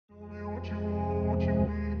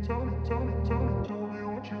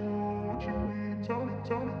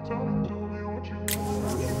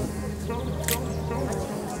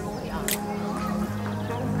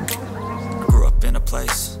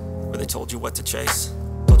told you what to chase,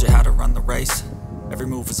 told you how to run the race. Every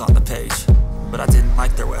move was on the page, but I didn't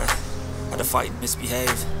like their way. Had to fight and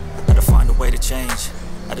misbehave, had to find a way to change,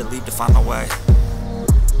 had to leave to find my way.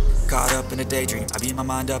 Caught up in a daydream, I beat my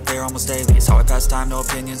mind up there almost daily. It's how I pass time, no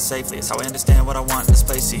opinions safely. It's how I understand what I want in this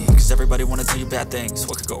place, see. Cause everybody wanna tell you bad things,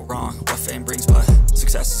 what could go wrong, what fame brings. But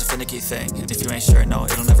success is a finicky thing, and if you ain't sure, no,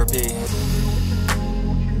 it'll never be.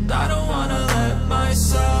 I don't wanna let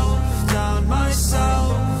myself down,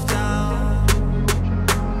 myself down.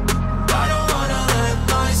 I don't wanna let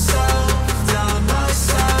myself down,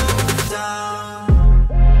 myself down.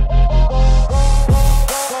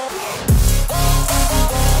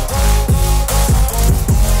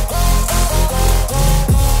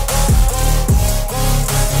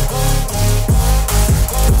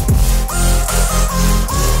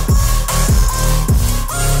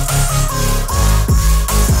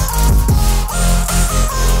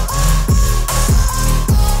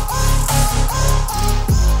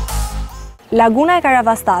 Laguna e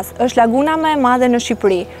Karavastas është laguna më e madhe në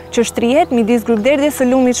Shqipëri, që shtrihet midis grupderdhjes së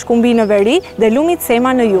lumit Shkumbi në veri dhe lumit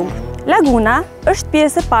Sema në jug. Laguna është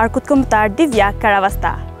pjesë e parkut kombëtar Divjakë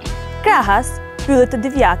Karavasta. Krahas, pyllet të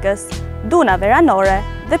Divjakës, duna veranore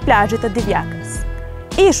dhe plazhet të Divjakës,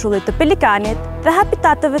 ishullit të pelikanit dhe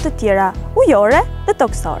habitateve të tjera ujore dhe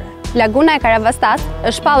toksore. Laguna e Karavastas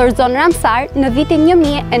është shpallur zonë Ramsar në vitin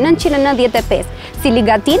 1995, si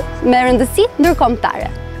ligatin me rëndësi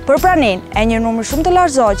ndërkombëtare. Për pranin e një numër shumë të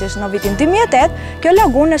lartë zogjesh në vitin 2008, kjo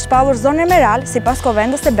lagunë është shpallur zonë emeral sipas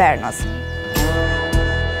Kovendës së Bernës.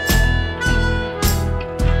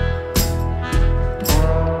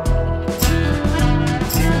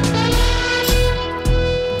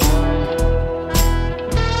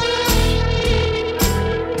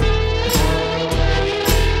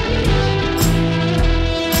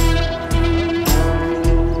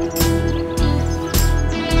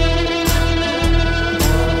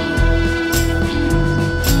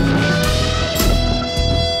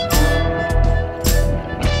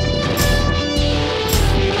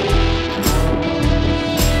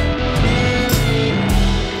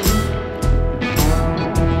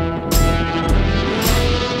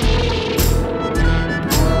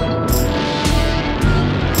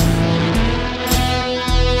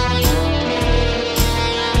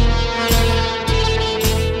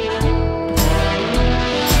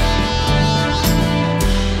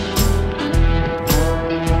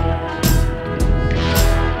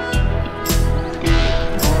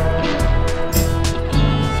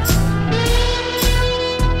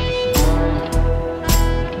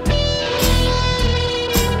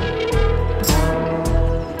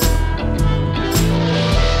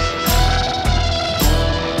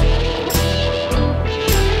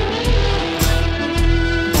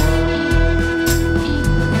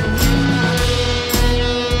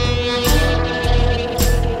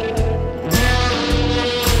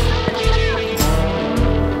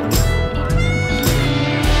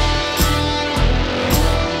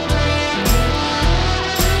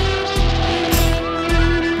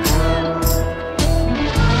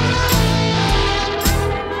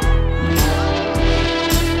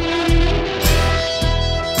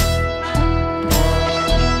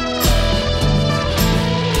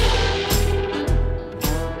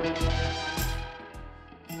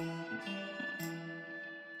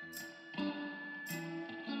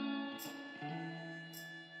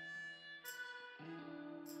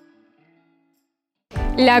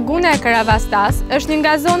 Laguna e Karavastas është një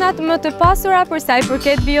nga zonat më të pasura për sa i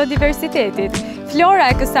përket biodiversitetit.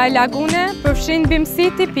 Flora e kësaj lagune përfshin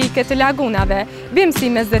bimësi tipike të lagunave,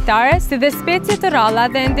 bimësi mesdhetare si dhe specie të ralla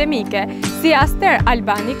dhe endemike, si Aster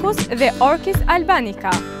albanicus dhe Orchis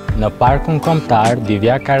albanica. Në parkun kombëtar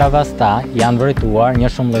Divjakë Karavasta janë vërtetuar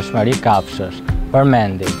një shumëllojshmëri kafshësh,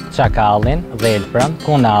 përmendi çakallin, dhelprën,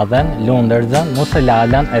 kunadhen, lundërzën,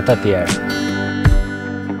 muselalën e të tjerë.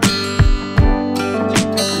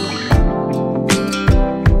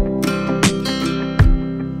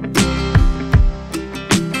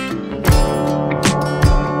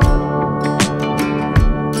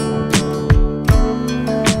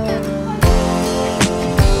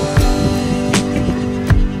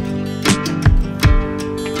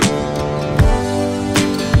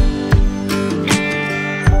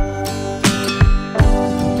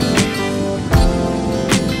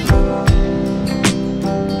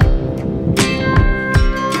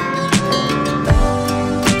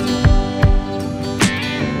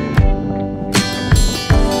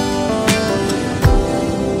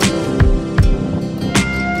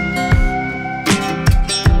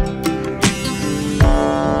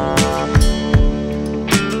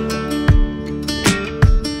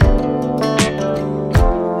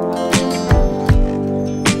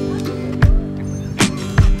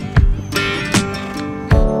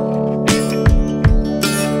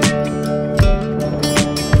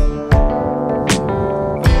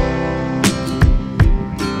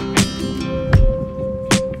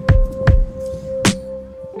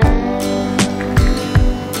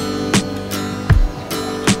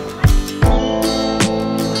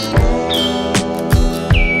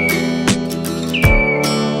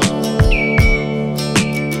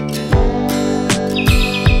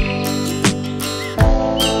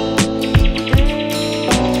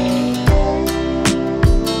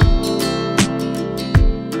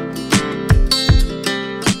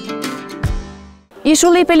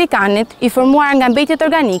 Ishulli i pelikanit, i formuar nga mbetjet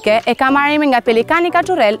organike, e ka marrimin nga pelikani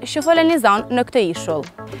kaçurrell që polenizon në këtë ishull.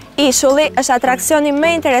 Ishulli është atraksioni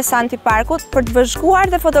më interesant i parkut për të vëzhguar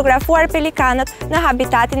dhe fotografuar pelikanët në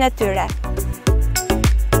habitatin e tyre.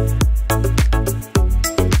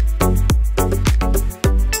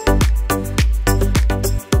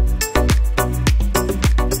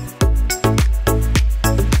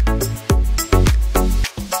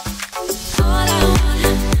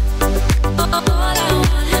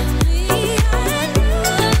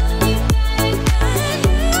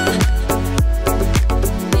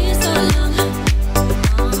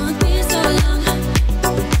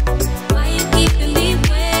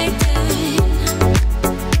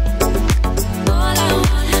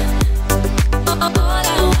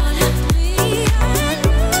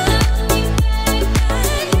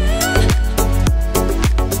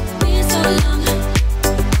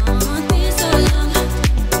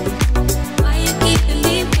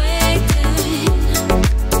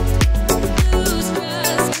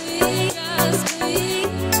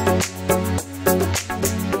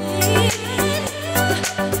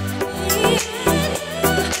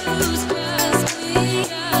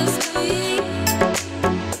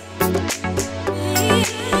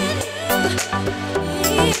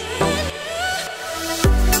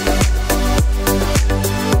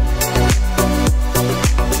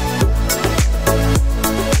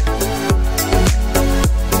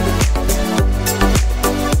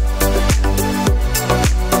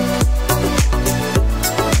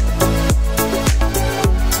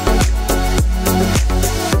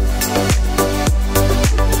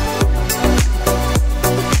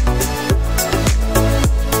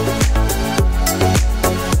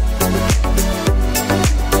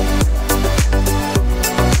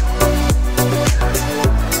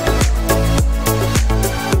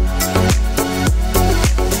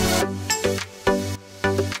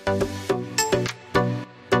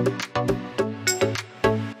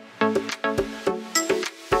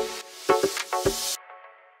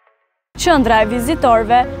 Qendra e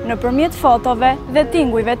vizitorëve nëpërmjet fotove dhe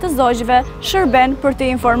tingujve të zogjve shërben për të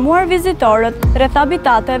informuar vizitorët rreth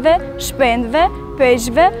habitateve, shpendëve,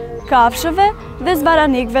 peshqve, kafshëve dhe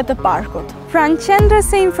zbaranikëve të parkut. Pranë qendrës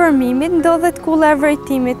së informimit ndodhet kulla e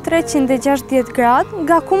vërejtimit 360 gradë,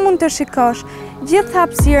 nga ku mund të shikosh gjithë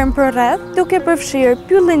hapësirën përreth, duke përfshirë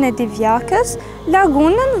pyllin e Divjakës,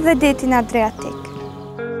 lagunën dhe detin Adriatik.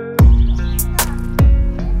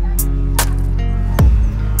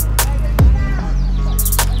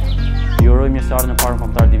 Mirëseardhjen në Parkun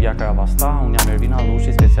Kombëtar Divjakë Karavasta, unë jam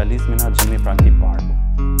Erisa, specialist menaxhimi pranë këtij parku.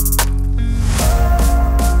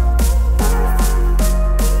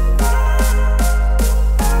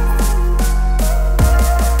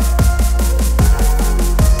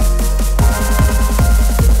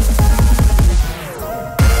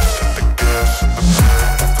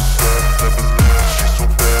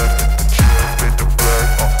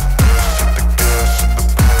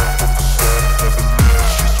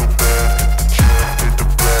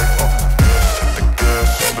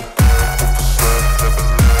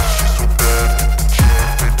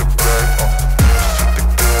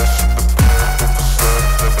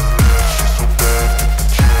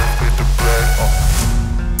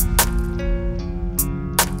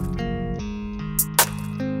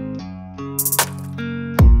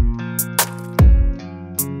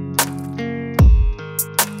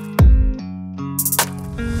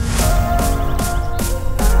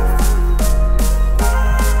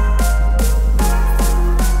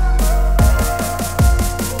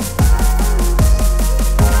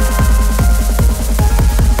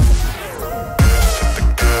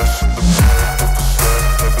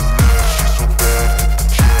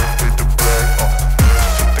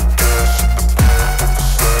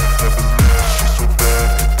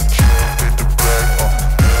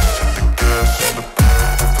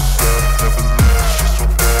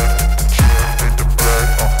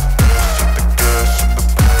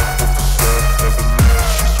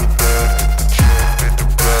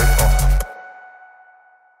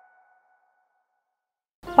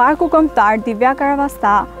 Parku Kombëtar Divjakë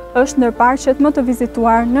Karavasta është ndër parqet më të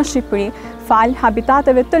vizituar në Shqipëri, fal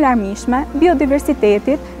habitateve të larmishme,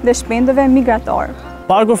 biodiversitetit dhe shpendëve migratorë.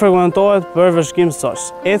 Parku frekuentohet për vëzhgim soç,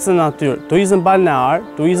 ecje natyrë, turizëm balnear,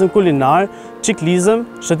 turizëm kulinar, ciklizëm,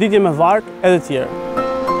 shëtitje me varg e të tjerë.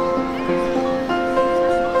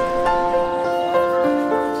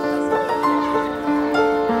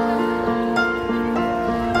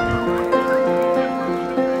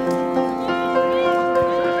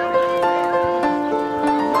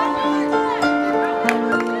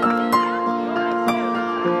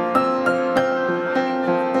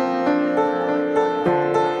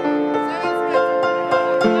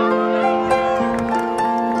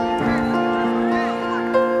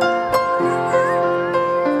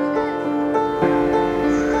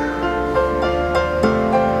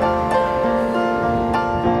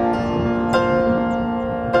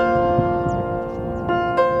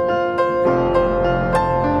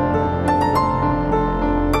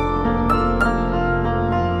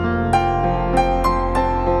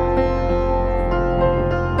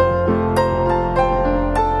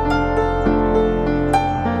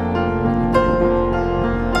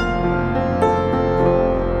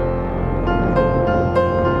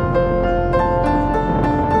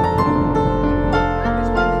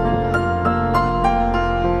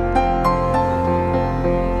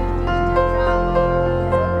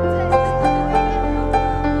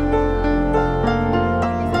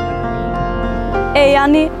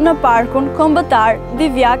 jani në parkun kombëtar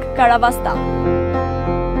Divjakë Karavasta.